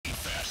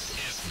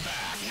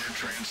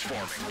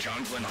Transforming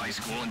John Glenn High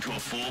School into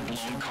a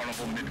full-blown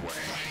carnival midway.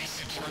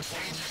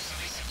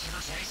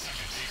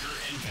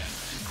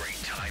 Great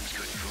times,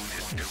 good food,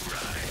 and new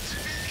rides.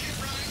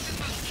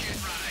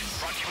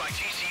 Brought to you by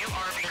TCU,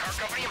 RV Car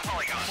Company, and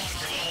Polygon.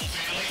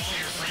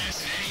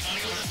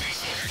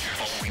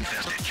 Halloween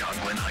Fest at John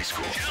Glenn High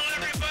School. Tell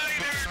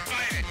everybody they're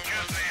invited,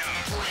 because they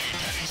are.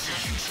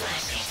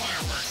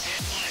 Fireworks,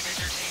 and live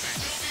entertainment.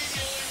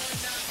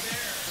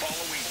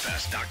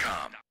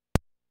 HalloweenFest.com.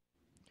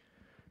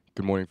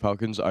 Good morning,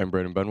 Falcons. I'm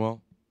Brandon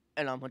Benwell.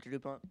 And I'm Hunter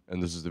DuPont.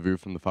 And this is the view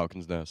from the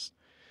Falcons' Nest.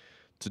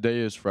 Today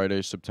is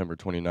Friday, September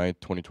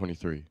 29th,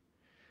 2023.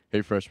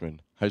 Hey,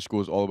 freshmen. High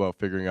school is all about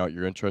figuring out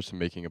your interests and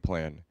making a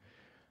plan.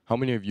 How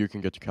many of you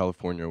can get to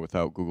California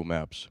without Google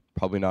Maps?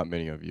 Probably not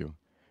many of you.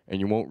 And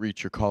you won't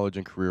reach your college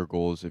and career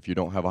goals if you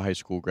don't have a high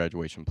school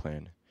graduation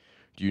plan.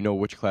 Do you know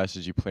which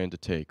classes you plan to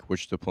take,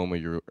 which diploma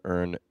you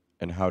earn,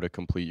 and how to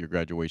complete your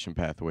graduation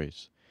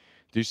pathways?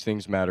 These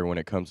things matter when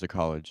it comes to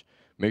college.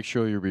 Make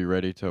sure you'll be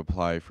ready to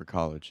apply for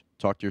college.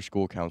 Talk to your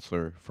school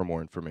counselor for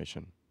more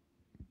information.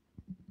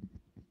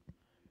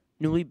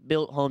 Newly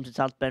built homes in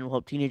South Bend will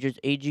help teenagers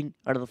aging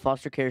out of the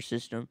foster care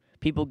system.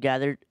 People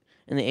gathered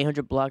in the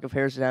 800 block of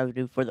Harrison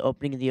Avenue for the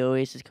opening of the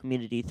Oasis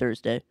community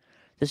Thursday.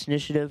 This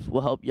initiative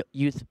will help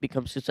youth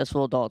become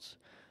successful adults.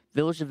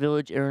 Village to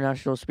Village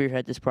International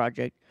spearhead this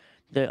project.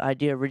 The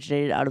idea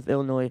originated out of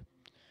Illinois.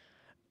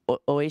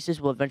 Oasis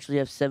will eventually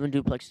have 7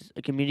 duplexes,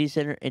 a community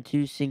center, and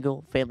 2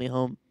 single-family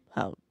home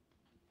houses.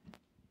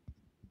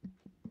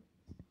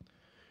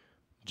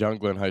 John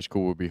Glenn High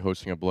School will be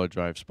hosting a blood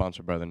drive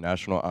sponsored by the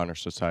National Honor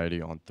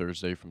Society on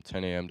Thursday from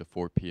 10 a.m. to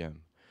 4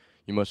 p.m.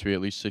 You must be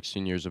at least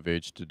 16 years of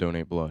age to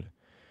donate blood.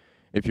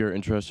 If you're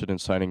interested in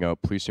signing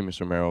up, please see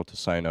Mr. Merrill to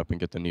sign up and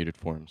get the needed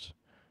forms.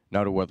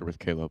 Now to weather with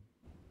Caleb.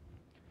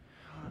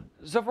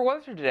 So for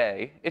weather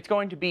today, it's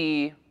going to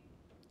be,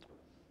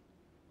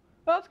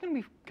 well, it's going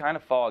to be kind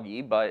of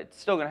foggy, but it's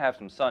still going to have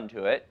some sun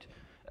to it.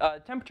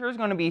 Temperature is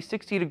going to be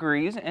 60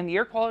 degrees, and the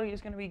air quality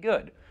is going to be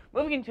good.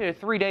 Moving into a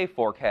 3-day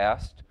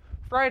forecast,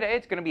 Friday,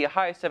 it's going to be a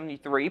high of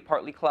 73,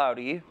 partly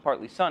cloudy,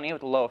 partly sunny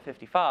with a low of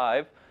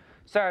 55.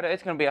 Saturday,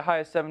 it's going to be a high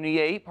of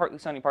 78, partly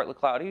sunny, partly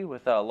cloudy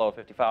with a low of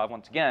 55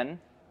 once again.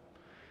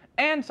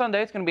 And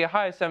Sunday, it's going to be a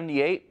high of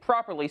 78,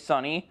 properly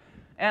sunny,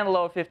 and a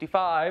low of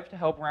 55 to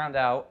help round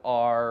out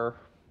our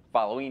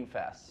Halloween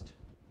Fest.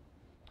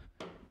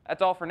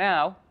 That's all for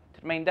now.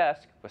 To the main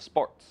desk with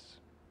sports.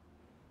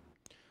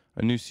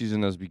 A new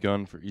season has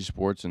begun for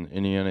esports and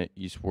Indiana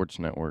Esports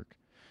Network.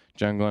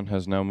 John Glenn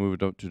has now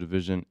moved up to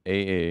Division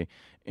AA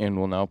and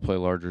will now play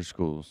larger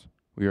schools.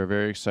 We are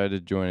very excited to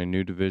join a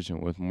new division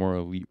with more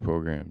elite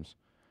programs.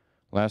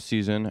 Last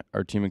season,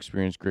 our team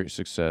experienced great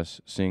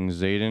success, seeing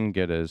Zayden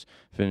Geddes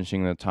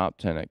finishing in the top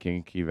 10 at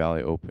Kankakee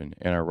Valley Open,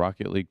 and our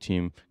Rocket League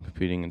team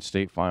competing in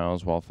state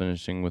finals while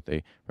finishing with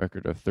a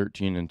record of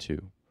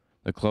 13-2.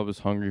 The club is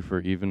hungry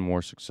for even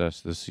more success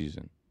this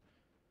season.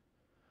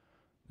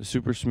 The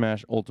Super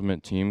Smash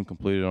Ultimate team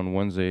completed on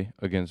Wednesday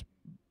against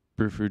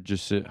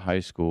Bruford-Jacet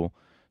High School.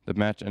 The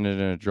match ended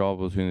in a draw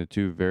between the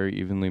two very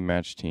evenly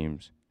matched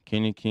teams.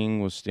 Kenny King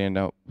was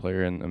standout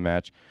player in the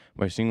match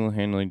by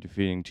single-handedly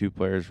defeating 2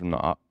 players from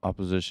the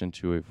opposition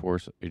to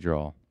force a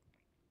draw.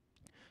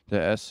 The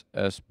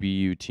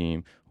SSBU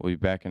team will be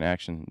back in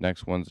action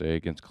next Wednesday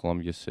against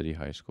Columbia City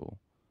High School.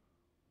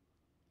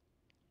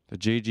 The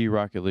JG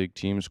Rocket League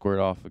team squared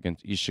off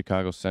against East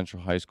Chicago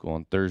Central High School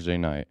on Thursday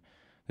night.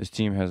 This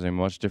team has a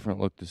much different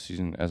look this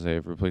season as they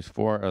have replaced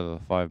 4 out of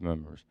the 5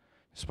 members.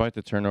 Despite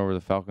the turnover, the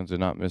Falcons did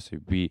not miss a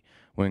beat,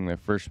 winning their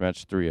first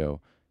match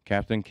 3-0.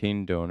 Captain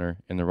Caden Donor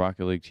and the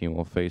Rocket League team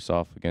will face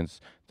off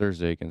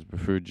Thursday against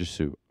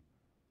Bruford-Jacet.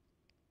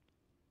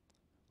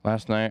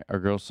 Last night, our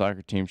girls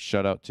soccer team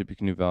shut out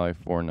Tippecanoe Valley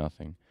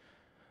 4-0.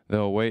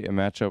 They'll await a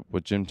matchup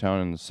with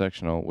Jimtown in the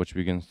sectional, which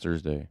begins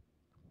Thursday.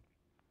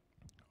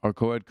 Our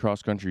co-ed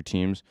cross-country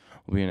teams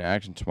will be in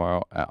action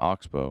tomorrow at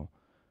Oxbow.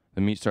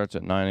 The meet starts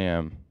at 9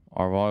 a.m.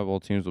 Our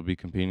volleyball teams will be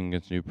competing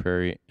against New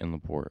Prairie and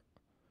LaPorte.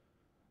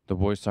 The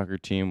boys soccer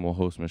team will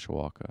host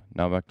Mishawaka.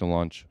 Now back to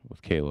lunch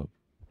with Caleb.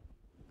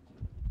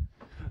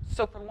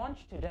 So for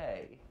lunch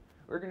today,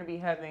 we're going to be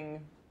having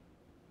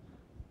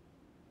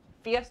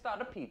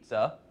fiestada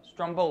pizza,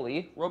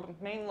 stromboli,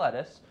 romaine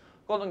lettuce,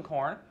 golden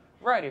corn,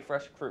 variety of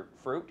fresh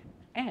fruit,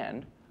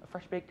 and a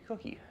fresh baked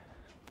cookie.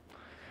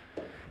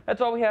 That's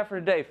all we have for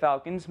today,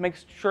 Falcons. Make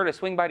sure to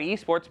swing by the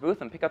esports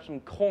booth and pick up some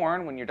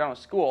corn when you're done with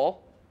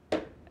school.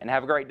 And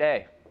have a great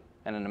day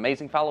and an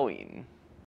amazing Halloween.